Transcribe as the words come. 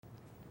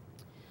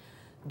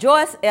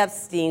Joyce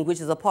Epstein, which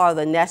is a part of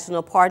the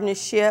National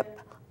Partnership,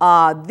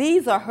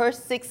 these are her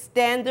 6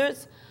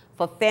 standards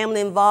for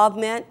family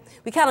involvement.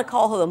 We kind of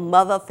call her the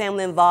mother of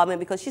family involvement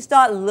because she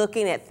started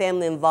looking at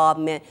family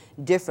involvement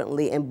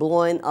differently and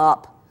blowing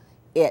up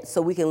it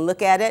so we can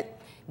look at it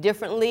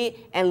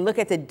differently and look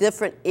at the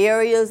different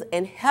areas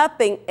and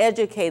helping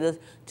educators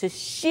to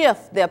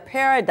shift their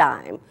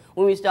paradigm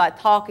when we start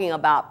talking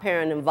about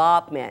parent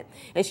involvement.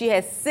 And she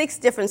has 6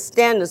 different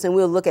standards, and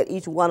we'll look at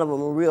each one of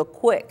them real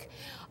quick.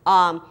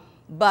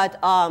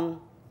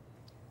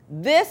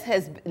 This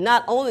has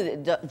not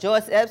only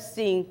Joyce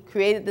Epstein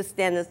created the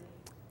standards,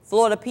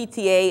 Florida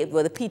PTA,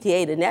 well, the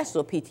PTA, the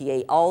National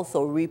PTA,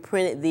 also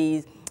reprinted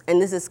these,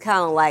 and this is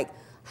kind of like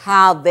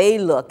how they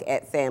look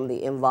at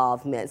family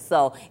involvement.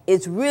 So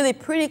it's really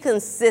pretty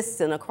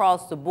consistent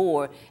across the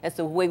board as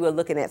to the way we're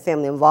looking at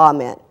family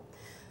involvement.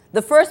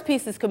 The first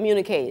piece is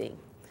communicating.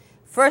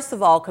 First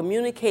of all,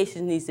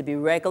 communication needs to be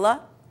regular,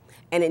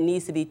 and it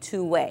needs to be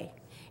two-way.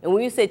 And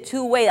when you say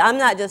two-way, I'm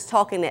not just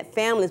talking at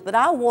families, but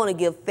I want to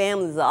give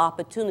families the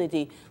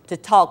opportunity to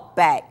talk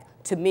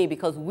back to me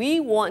because we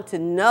want to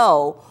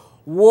know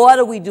what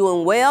are we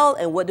doing well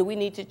and what do we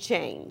need to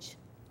change.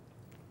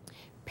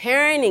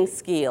 Parenting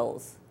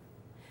skills.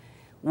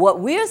 What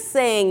we're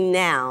saying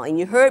now, and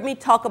you heard me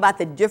talk about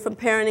the different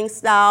parenting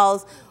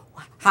styles,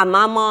 how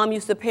my mom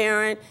used to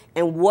parent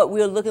and what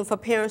we're looking for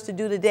parents to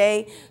do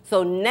today.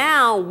 So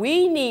now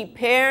we need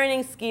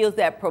parenting skills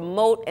that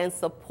promote and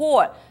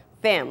support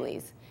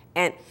families.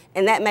 And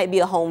that might be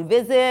a home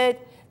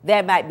visit,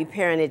 that might be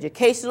parent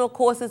educational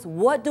courses.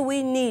 What do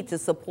we need to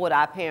support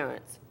our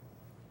parents?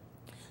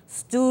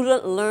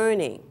 Student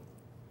learning.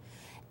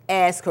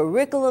 As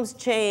curriculums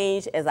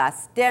change, as our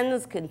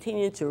standards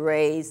continue to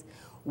raise,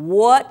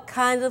 what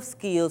kinds of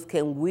skills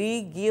can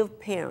we give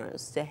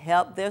parents to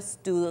help their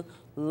students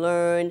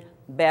learn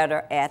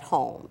better at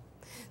home?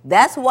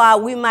 That's why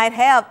we might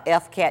have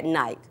FCAT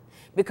night.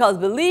 Because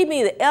believe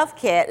me, the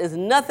FCAT is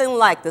nothing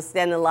like the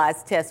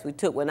standardized test we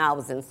took when I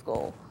was in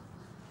school.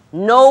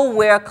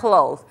 Nowhere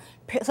close.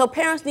 So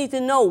parents need to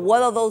know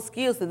what are those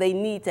skills that they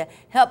need to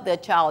help their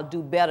child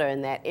do better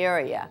in that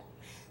area.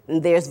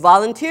 And there's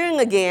volunteering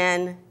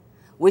again,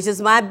 which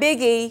is my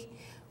biggie,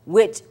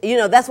 which, you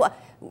know, that's what,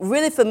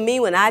 really for me,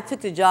 when I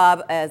took the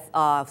job as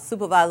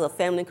supervisor of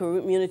family and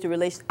community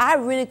relations, I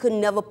really could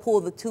never pull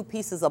the 2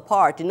 pieces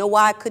apart. You know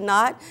why I could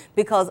not?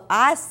 Because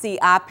I see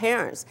our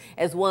parents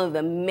as one of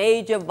the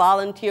major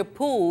volunteer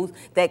pools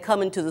that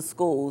come into the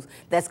schools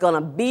that's going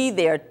to be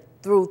there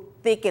through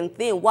thick and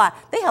thin. Why?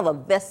 They have a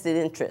vested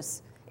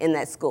interest in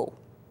that school,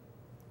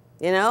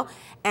 you know?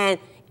 And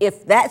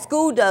if that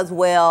school does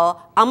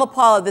well, I'm a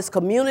part of this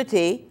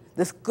community.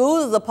 The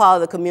school is a part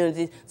of the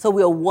community, so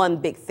we're one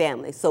big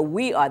family. So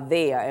we are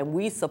there, and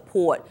we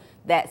support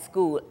that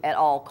school at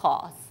all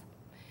costs.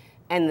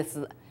 And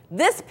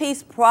this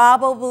piece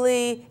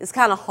probably is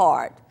kind of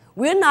hard.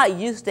 We're not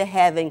used to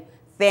having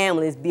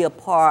families be a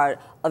part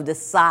of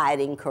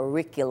deciding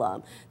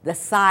curriculum,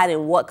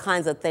 deciding what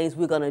kinds of things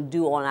we're going to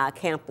do on our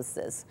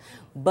campuses.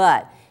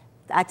 But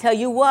I tell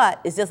you what,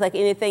 it's just like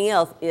anything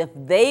else. If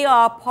they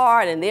are a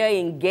part and they're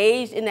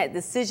engaged in that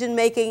decision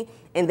making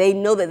and they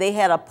know that they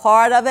had a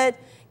part of it,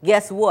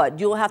 guess what?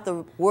 You don't have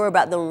to worry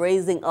about them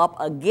raising up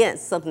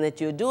against something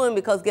that you're doing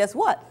because guess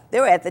what? They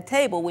were at the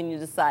table when you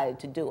decided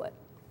to do it.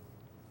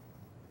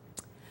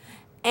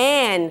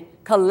 And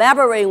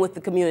collaborating with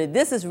the community.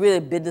 This is really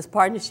business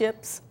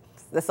partnerships.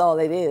 That's all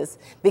it is.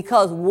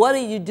 Because what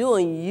are you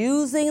doing?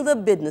 Using the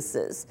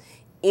businesses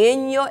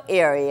in your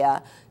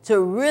area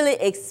to really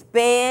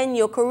expand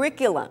your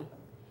curriculum.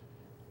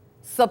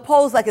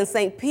 Suppose like in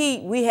St.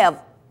 Pete, we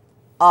have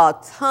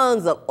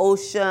tons of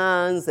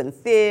oceans and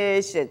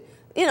fish and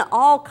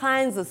all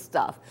kinds of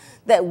stuff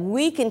that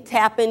we can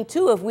tap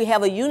into if we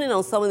have a unit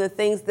on some of the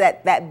things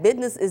that that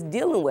business is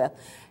dealing with.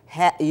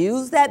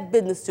 Use that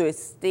business to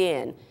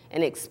extend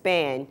and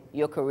expand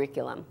your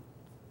curriculum.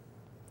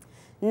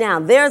 Now,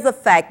 there's a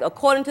fact.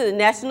 According to the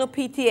National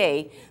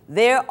PTA,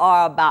 there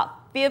are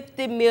about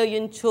 50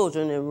 million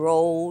children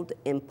enrolled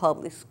in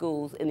public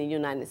schools in the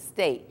United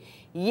States.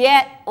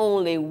 Yet,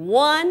 only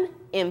 1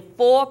 in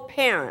 4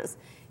 parents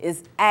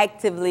is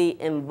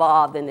actively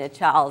involved in their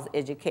child's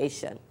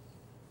education.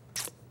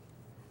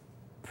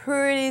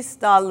 Pretty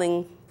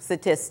startling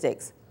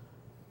statistics.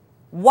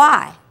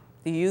 Why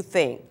do you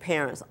think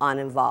parents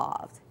aren't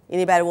involved?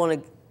 Anybody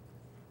want to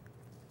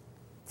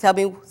tell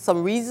me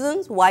some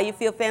reasons why you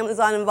feel families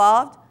aren't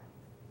involved?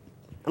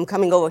 I'm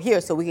coming over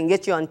here so we can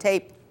get you on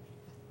tape.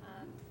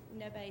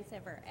 Nobody's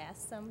ever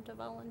asked them to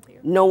volunteer.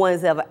 No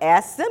one's ever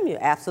asked them.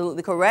 You're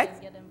absolutely correct.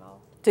 To get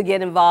involved. To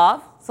get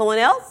involved. Someone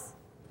else?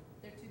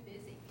 They're too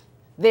busy.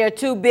 They're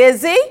too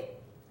busy?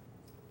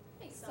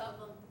 Some of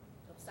them,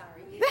 I'm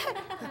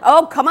sorry.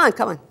 Oh, come on,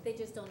 come on. They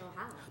just don't know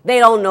how. They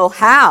don't know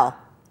how.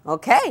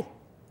 Okay. I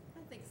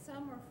think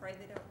some are afraid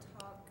they don't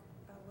talk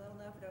well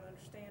enough, don't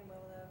understand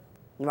well enough.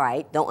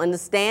 Right. Don't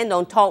understand,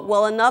 don't talk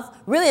well enough.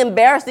 Really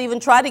embarrassed to even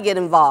try to get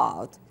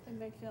involved. And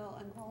they feel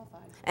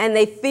unqualified. And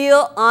they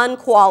feel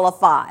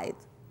unqualified.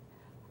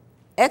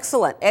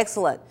 Excellent,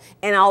 excellent.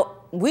 And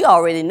we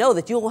already know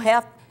that you don't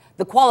have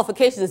the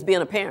qualifications as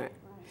being a parent.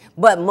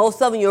 But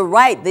most of them, you're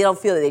right, they don't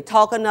feel that they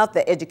talk enough,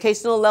 the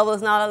educational level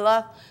is not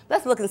enough.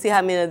 Let's look and see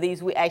how many of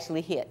these we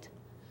actually hit.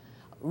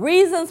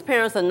 Reasons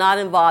parents are not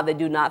involved: they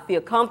do not feel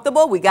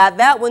comfortable. We got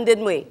that one,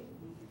 didn't we?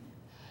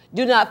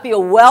 Do not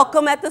feel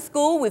welcome at the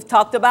school. We've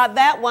talked about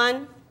that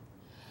one.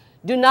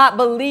 Do not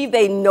believe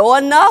they know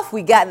enough.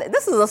 We got that.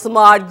 This is a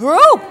smart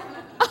group.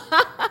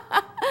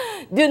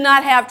 Do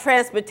not have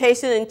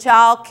transportation and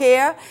child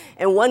care.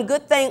 And one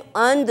good thing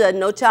under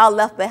No Child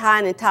Left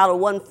Behind and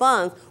Title I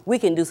funds, we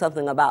can do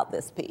something about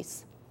this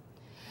piece.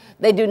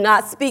 They do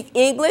not speak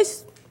English.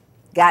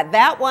 Got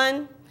that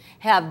one.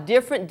 Have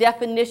different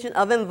definition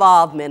of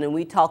involvement, and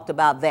we talked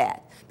about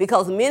that.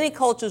 Because many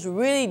cultures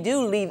really do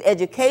leave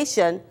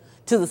education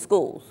to the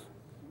schools.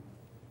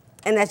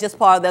 And that's just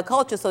part of their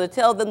culture, so to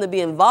tell them to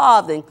be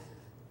involved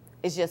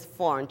is just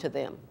foreign to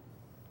them.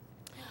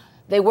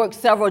 They work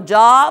several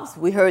jobs,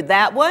 we heard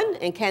that one,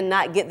 and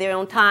cannot get there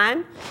on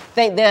time.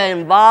 Think they're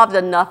involved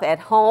enough at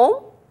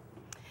home.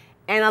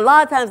 And a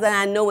lot of times, that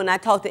I know when I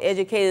talk to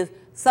educators,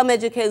 some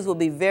educators will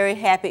be very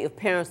happy if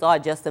parents are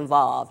just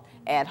involved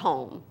at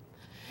home.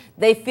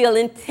 They feel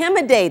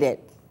intimidated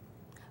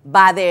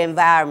by their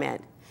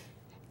environment,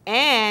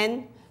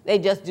 and they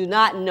just do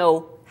not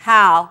know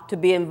how to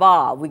be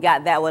involved. We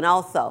got that one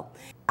also.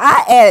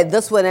 I added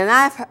this one, and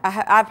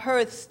I've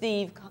heard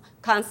Steve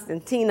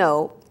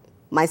Constantino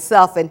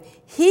myself, and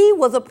he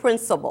was a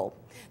principal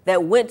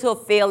that went to a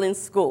failing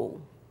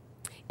school.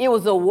 It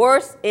was the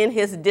worst in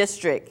his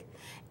district.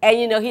 And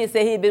you know, he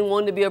said he'd been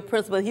wanting to be a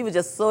principal. He was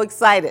just so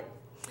excited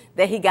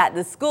that he got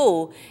to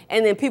school,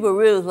 and then people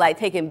really was like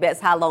taking bets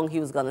how long he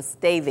was going to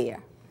stay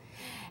there.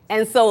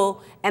 And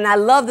so, and I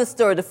love this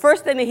story. The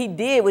first thing that he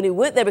did when he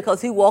went there,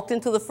 because he walked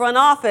into the front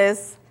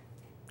office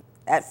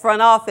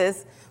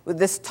with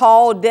this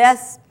tall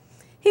desk,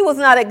 he was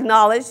not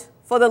acknowledged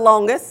for the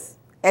longest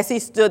as he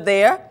stood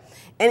there.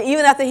 And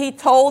even after he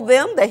told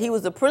them that he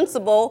was the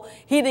principal,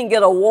 he didn't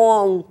get a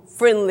warm,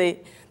 friendly,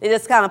 they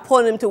just kind of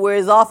pointed him to where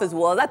his office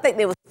was. I think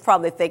they was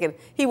probably thinking,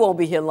 he won't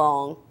be here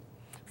long.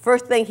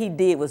 First thing he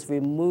did was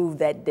remove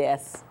that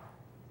desk.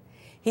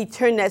 He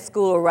turned that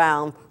school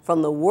around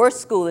from the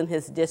worst school in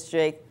his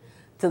district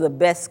to the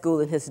best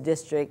school in his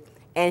district,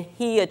 and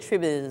he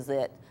attributes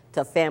it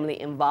to family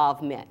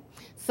involvement.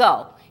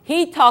 So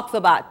he talks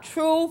about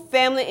true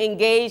family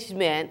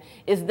engagement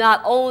does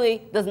not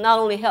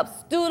only help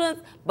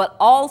students, but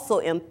also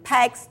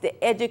impacts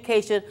the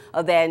education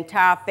of their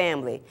entire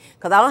family.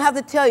 Because I don't have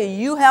to tell you,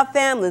 you have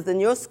families in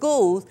your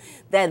schools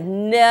that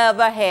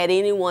never had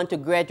anyone to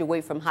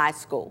graduate from high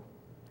school.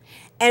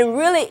 And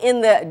really,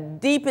 in the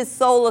deepest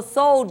soul of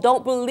soul,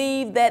 don't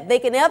believe that they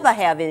can ever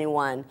have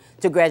anyone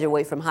to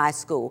graduate from high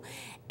school.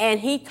 And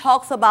he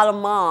talks about a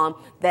mom,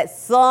 that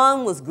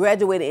son was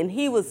graduating, and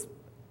he was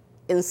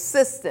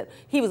insistent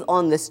he was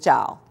on this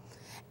child.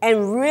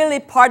 And really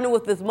partner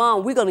with this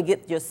mom, we're going to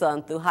get your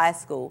son through high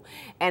school.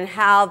 And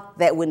how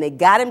that when they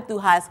got him through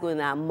high school, and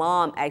our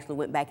mom actually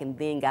went back and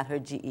then got her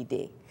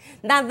GED.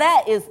 Now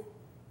that is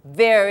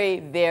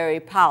very, very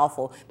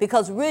powerful,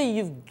 because really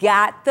you've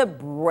got to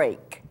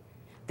break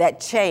that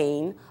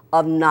chain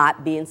of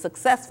not being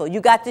successful. You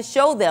got to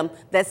show them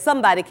that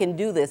somebody can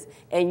do this,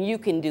 and you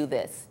can do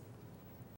this.